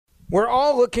We're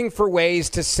all looking for ways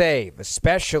to save,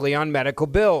 especially on medical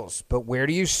bills. But where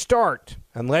do you start?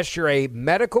 Unless you're a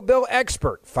medical bill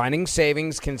expert, finding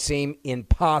savings can seem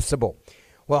impossible.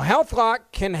 Well,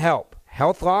 HealthLock can help.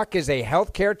 HealthLock is a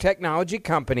healthcare technology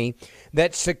company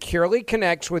that securely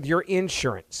connects with your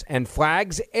insurance and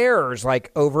flags errors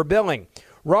like overbilling,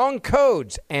 wrong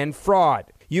codes, and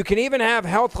fraud. You can even have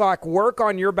HealthLock work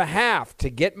on your behalf to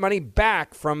get money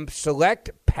back from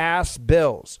select past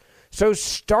bills. So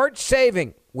start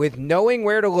saving with knowing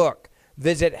where to look.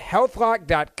 Visit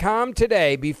healthlock.com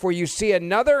today before you see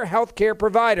another healthcare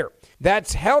provider.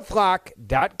 That's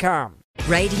healthlock.com.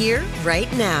 Right here, right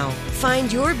now.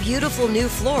 Find your beautiful new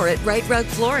floor at Right Rug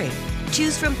Flooring.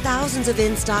 Choose from thousands of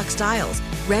in-stock styles,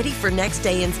 ready for next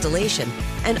day installation,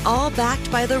 and all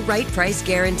backed by the right price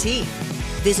guarantee.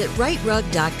 Visit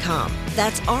rightrug.com.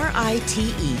 That's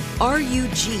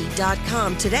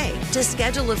RITERUG.com today to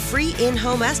schedule a free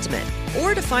in-home estimate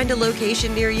or to find a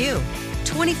location near you.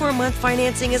 24-month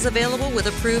financing is available with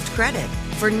approved credit.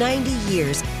 For 90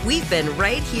 years, we've been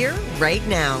right here, right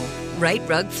now. Right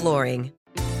Rug Flooring.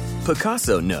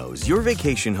 Pacaso knows your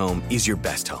vacation home is your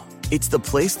best home. It's the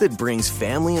place that brings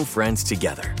family and friends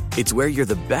together. It's where you're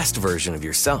the best version of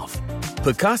yourself.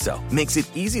 Pacaso makes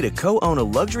it easy to co-own a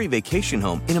luxury vacation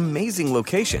home in amazing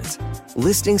locations.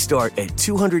 Listings start at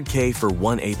 $200K for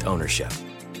 1/8 ownership.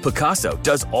 Pacaso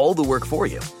does all the work for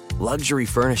you. Luxury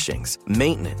furnishings,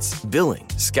 maintenance, billing,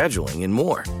 scheduling, and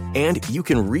more. And you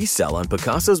can resell on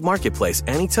Pacaso's marketplace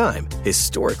anytime,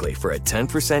 historically for a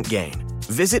 10% gain.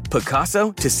 Visit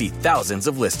Pacaso to see thousands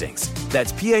of listings.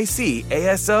 That's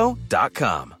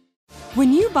PACASO.com.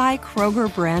 When you buy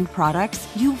Kroger brand products,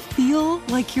 you feel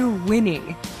like you're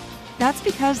winning. That's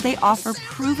because they offer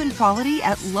proven quality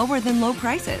at lower than low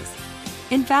prices.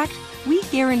 In fact, we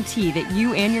guarantee that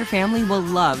you and your family will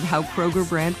love how Kroger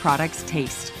brand products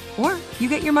taste, or you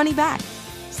get your money back.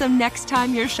 So next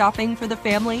time you're shopping for the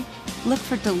family, look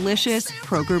for delicious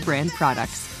Kroger brand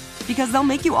products, because they'll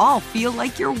make you all feel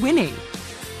like you're winning.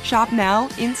 Shop now,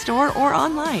 in-store, or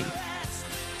online.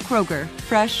 Kroger,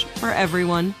 fresh for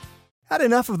everyone. Had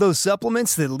enough of those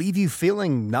supplements that leave you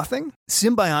feeling nothing?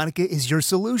 Symbiotica is your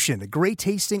solution to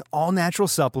great-tasting, all-natural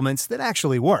supplements that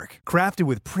actually work. Crafted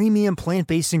with premium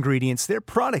plant-based ingredients, their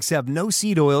products have no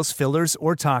seed oils, fillers,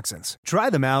 or toxins.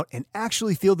 Try them out and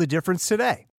actually feel the difference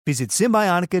today. Visit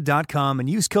Symbiotica.com and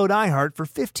use code IHEART for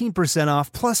 15%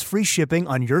 off plus free shipping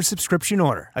on your subscription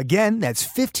order. Again, that's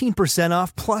 15%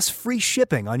 off plus free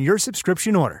shipping on your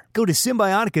subscription order. Go to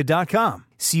Symbiotica.com,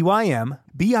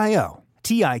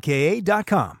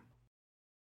 CYMBIOTIKA.com.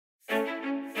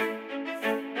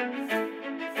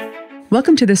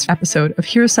 Welcome to this episode of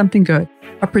Here's Something Good,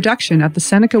 a production of the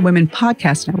Seneca Women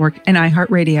Podcast Network and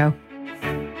iHeartRadio.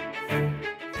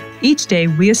 Each day,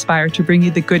 we aspire to bring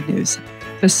you the good news,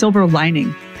 the silver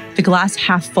lining, the glass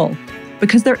half full,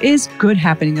 because there is good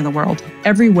happening in the world,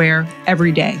 everywhere,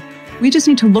 every day. We just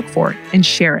need to look for it and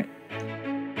share it.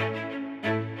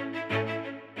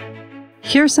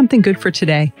 Here's something good for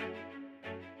today.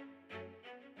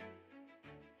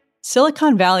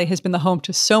 Silicon Valley has been the home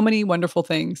to so many wonderful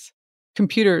things.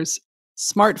 Computers,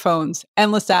 smartphones,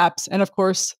 endless apps, and of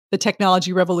course, the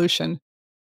technology revolution.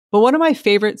 But one of my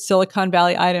favorite Silicon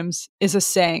Valley items is a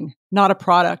saying, not a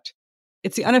product.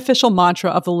 It's the unofficial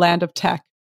mantra of the land of tech.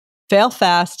 Fail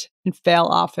fast and fail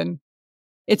often.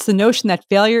 It's the notion that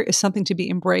failure is something to be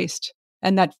embraced,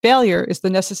 and that failure is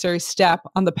the necessary step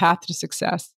on the path to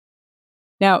success.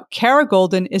 Now, Kara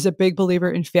Goldin is a big believer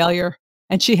in failure,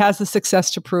 and she has the success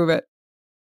to prove it.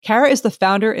 Kara is the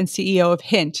founder and CEO of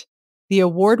Hint, the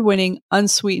award-winning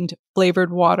unsweetened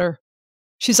flavored water.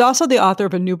 She's also the author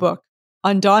of a new book,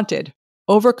 Undaunted: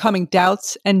 Overcoming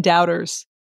Doubts and Doubters.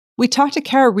 We talked to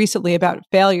Kara recently about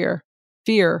failure,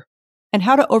 fear, and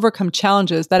how to overcome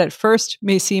challenges that at first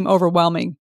may seem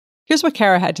overwhelming. Here's what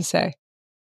Kara had to say.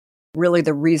 Really,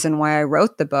 the reason why I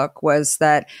wrote the book was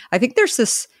that I think there's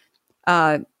this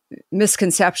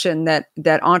misconception that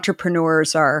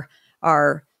entrepreneurs are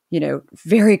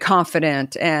very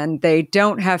confident and they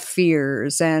don't have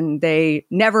fears and they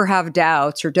never have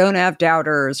doubts or don't have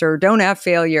doubters or don't have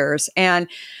failures. And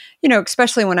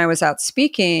especially when I was out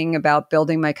speaking about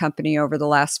building my company over the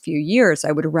last few years,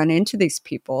 I would run into these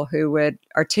people who would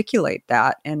articulate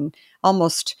that and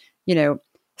almost,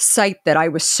 cite that I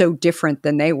was so different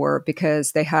than they were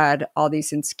because they had all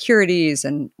these insecurities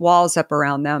and walls up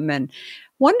around them. And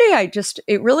one day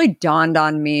it really dawned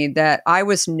on me that I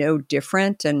was no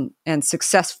different, and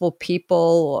successful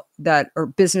people or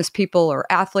business people or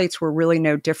athletes were really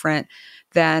no different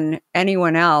than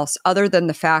anyone else, other than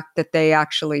the fact that they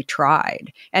actually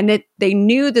tried, and that they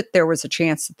knew that there was a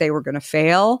chance that they were going to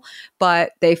fail,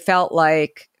 but they felt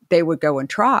like they would go and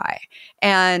try.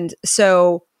 And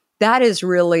so that is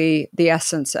really the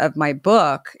essence of my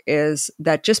book, is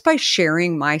that just by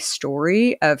sharing my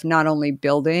story of not only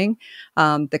building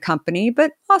the company,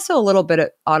 but also a little bit of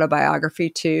autobiography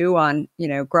too on,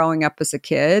 growing up as a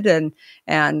kid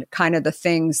and kind of the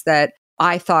things that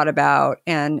I thought about.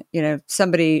 And,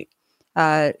 somebody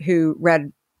who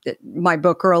read my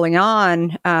book early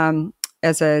on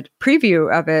as a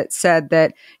preview of it said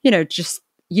that,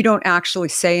 you don't actually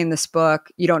say in this book,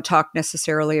 you don't talk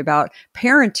necessarily about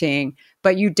parenting,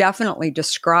 but you definitely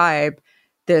describe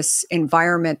this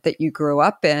environment that you grew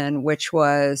up in, which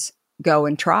was go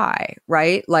and try,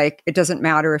 right? Like, it doesn't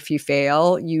matter if you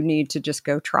fail, you need to just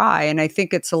go try. And I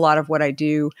think it's a lot of what I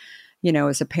do,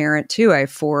 as a parent too. I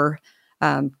have 4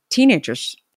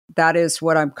 teenagers. That is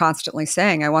what I'm constantly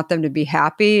saying. I want them to be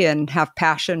happy and have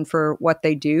passion for what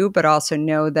they do, but also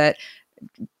know that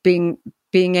being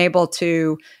able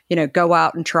to, go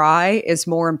out and try is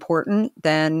more important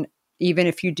than even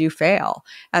if you do fail.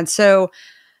 And so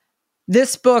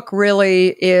this book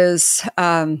really is,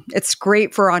 it's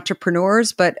great for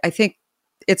entrepreneurs, but I think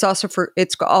it's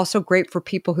also great for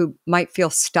people who might feel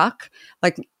stuck,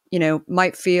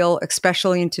 might feel,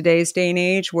 especially in today's day and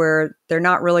age, where they're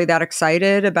not really that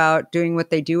excited about doing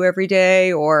what they do every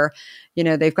day, or,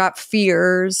 they've got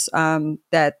fears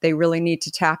that they really need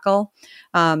to tackle.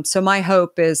 So my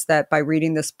hope is that by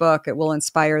reading this book, it will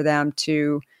inspire them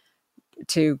to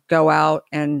go out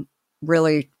and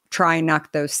really try and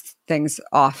knock those things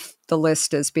off the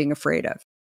list as being afraid of.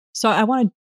 So I want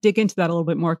to dig into that a little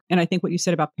bit more. And I think what you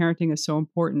said about parenting is so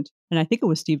important. And I think it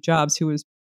was Steve Jobs who was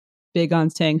big on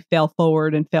saying fail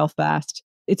forward and fail fast.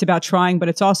 It's about trying, but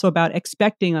it's also about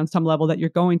expecting on some level that you're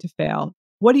going to fail.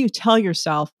 What do you tell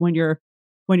yourself when you're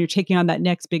taking on that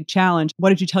next big challenge? What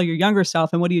did you tell your younger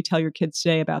self, and what do you tell your kids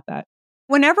today about that?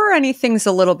 Whenever anything's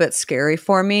a little bit scary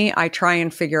for me, I try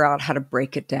and figure out how to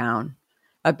break it down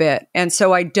a bit. And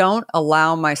so I don't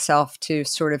allow myself to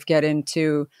sort of get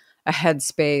into a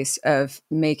headspace of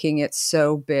making it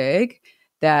so big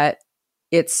that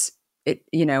it's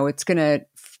going to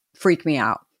freak me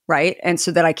out, right? And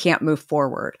so that I can't move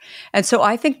forward. And so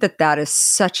I think that is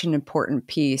such an important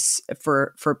piece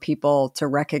for people to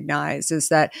recognize, is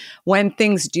that when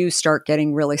things do start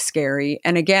getting really scary,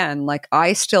 and again, like,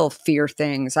 I still fear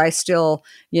things, I still,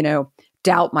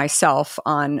 doubt myself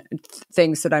on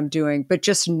things that I'm doing, but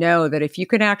just know that if you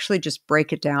can actually just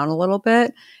break it down a little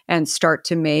bit and start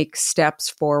to make steps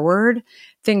forward,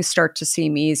 things start to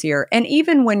seem easier. And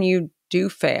even when you do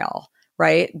fail,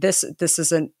 right? This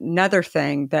is another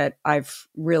thing that I've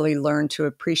really learned to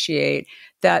appreciate,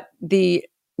 that the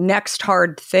next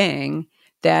hard thing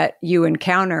that you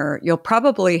encounter, you'll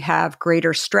probably have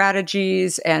greater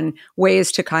strategies and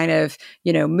ways to kind of,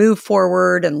 move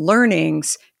forward, and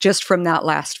learnings just from that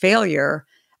last failure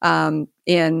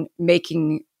in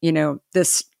making,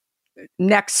 this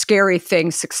next scary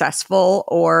thing successful,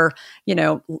 or,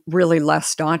 really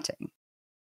less daunting.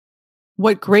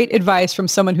 What great advice from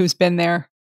someone who's been there.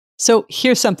 So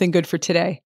here's something good for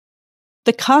today.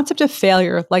 The concept of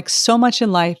failure, like so much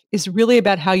in life, is really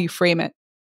about how you frame it.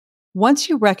 Once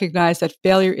you recognize that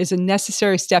failure is a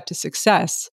necessary step to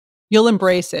success, you'll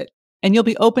embrace it, and you'll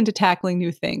be open to tackling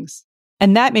new things.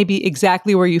 And that may be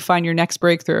exactly where you find your next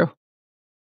breakthrough.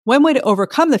 One way to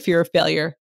overcome the fear of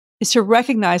failure is to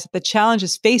recognize that the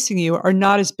challenges facing you are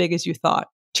not as big as you thought,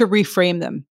 to reframe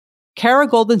them. Kara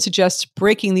Goldin suggests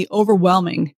breaking the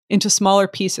overwhelming into smaller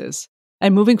pieces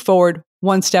and moving forward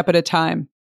one step at a time.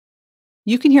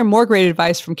 You can hear more great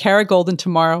advice from Kara Goldin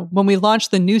tomorrow when we launch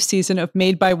the new season of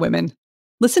Made by Women.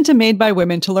 Listen to Made by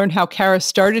Women to learn how Kara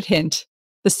started Hint,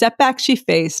 the setbacks she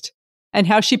faced, and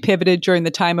how she pivoted during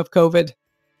the time of COVID.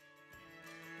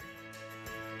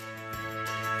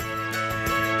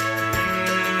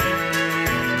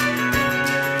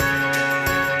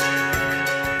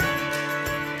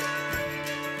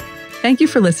 Thank you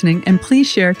for listening, and please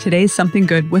share today's Something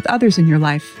Good with others in your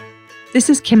life.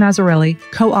 This is Kim Azzarelli,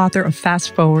 co-author of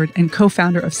Fast Forward and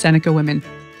co-founder of Seneca Women.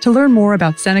 To learn more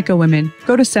about Seneca Women,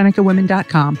 go to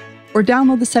senecawomen.com or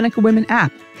download the Seneca Women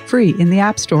app, free in the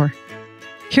App Store.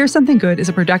 Here's Something Good is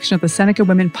a production of the Seneca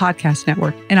Women Podcast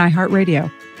Network and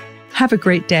iHeartRadio. Have a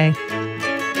great day.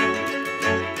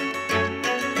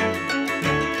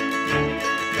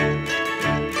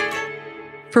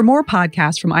 For more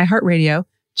podcasts from iHeartRadio,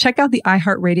 check out the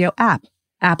iHeartRadio app,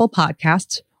 Apple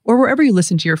Podcasts, or wherever you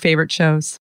listen to your favorite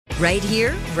shows. Right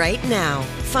here, right now.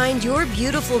 Find your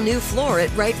beautiful new floor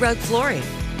at Right Rug Flooring.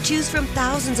 Choose from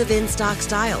thousands of in-stock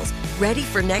styles, ready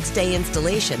for next day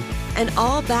installation, and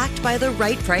all backed by the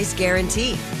right price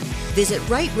guarantee. Visit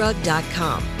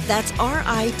rightrug.com. That's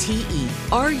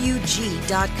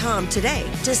RITERUG.com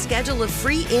today to schedule a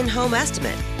free in-home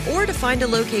estimate or to find a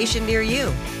location near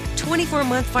you.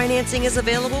 24-month financing is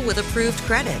available with approved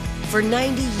credit. For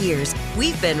 90 years,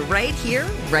 we've been right here,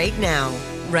 right now.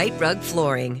 Right Rug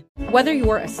Flooring. Whether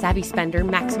you're a savvy spender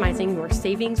maximizing your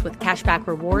savings with cashback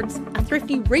rewards, a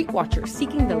thrifty rate watcher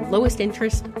seeking the lowest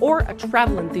interest, or a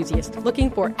travel enthusiast looking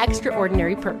for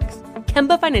extraordinary perks,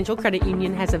 Kemba Financial Credit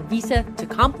Union has a visa to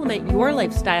complement your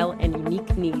lifestyle and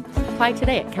unique needs. Apply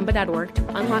today at Kemba.org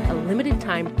to unlock a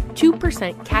limited-time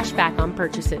 2% cash back on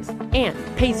purchases and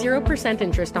pay 0%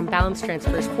 interest on balance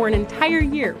transfers for an entire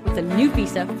year with a new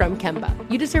visa from Kemba.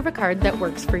 You deserve a card that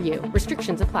works for you.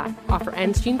 Restrictions apply. Offer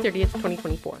ends June 30th,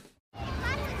 2024.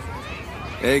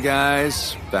 Hey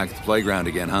guys, back at the playground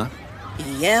again, huh?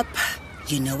 Yep.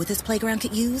 You know what this playground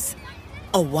could use?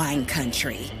 A wine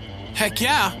country. Heck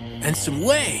yeah, and some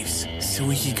waves so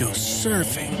we could go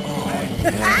surfing. Oh,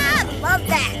 yeah. Love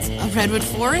that. A redwood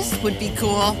forest would be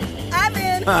cool. I'm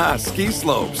in. Ski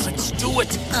slopes. Let's do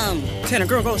it. Can a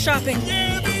girl go shopping?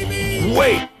 Yeah, baby.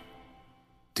 Wait.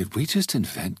 Did we just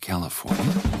invent California?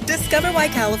 Discover why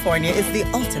California is the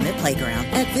ultimate playground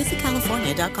at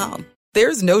visitcalifornia.com.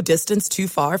 There's no distance too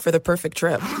far for the perfect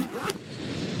trip.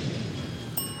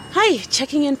 Hi,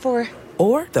 checking in for...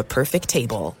 Or the perfect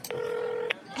table.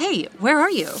 Hey, where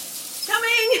are you?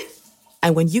 Coming!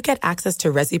 And when you get access to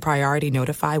Resi Priority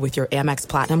Notify with your Amex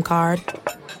Platinum card...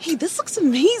 Hey, this looks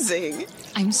amazing.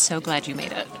 I'm so glad you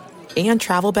made it. And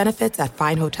travel benefits at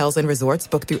fine hotels and resorts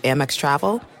booked through Amex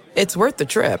Travel... It's worth the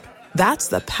trip. That's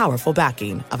the powerful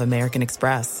backing of American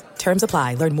Express. Terms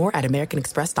apply. Learn more at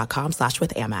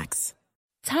americanexpress.com/withAmex.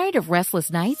 Tired of restless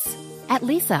nights? At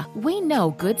Leesa, we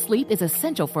know good sleep is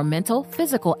essential for mental,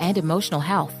 physical, and emotional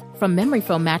health. From memory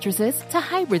foam mattresses to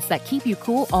hybrids that keep you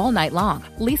cool all night long,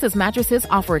 Leesa's mattresses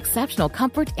offer exceptional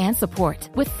comfort and support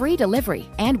with free delivery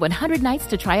and 100 nights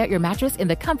to try out your mattress in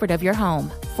the comfort of your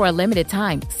home. For a limited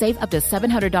time, save up to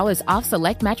 $700 off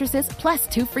select mattresses plus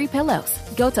 2 free pillows.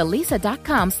 Go to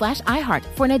leesa.com/iHeart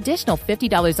for an additional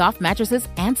 $50 off mattresses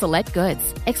and select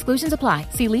goods. Exclusions apply.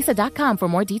 See leesa.com for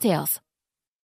more details.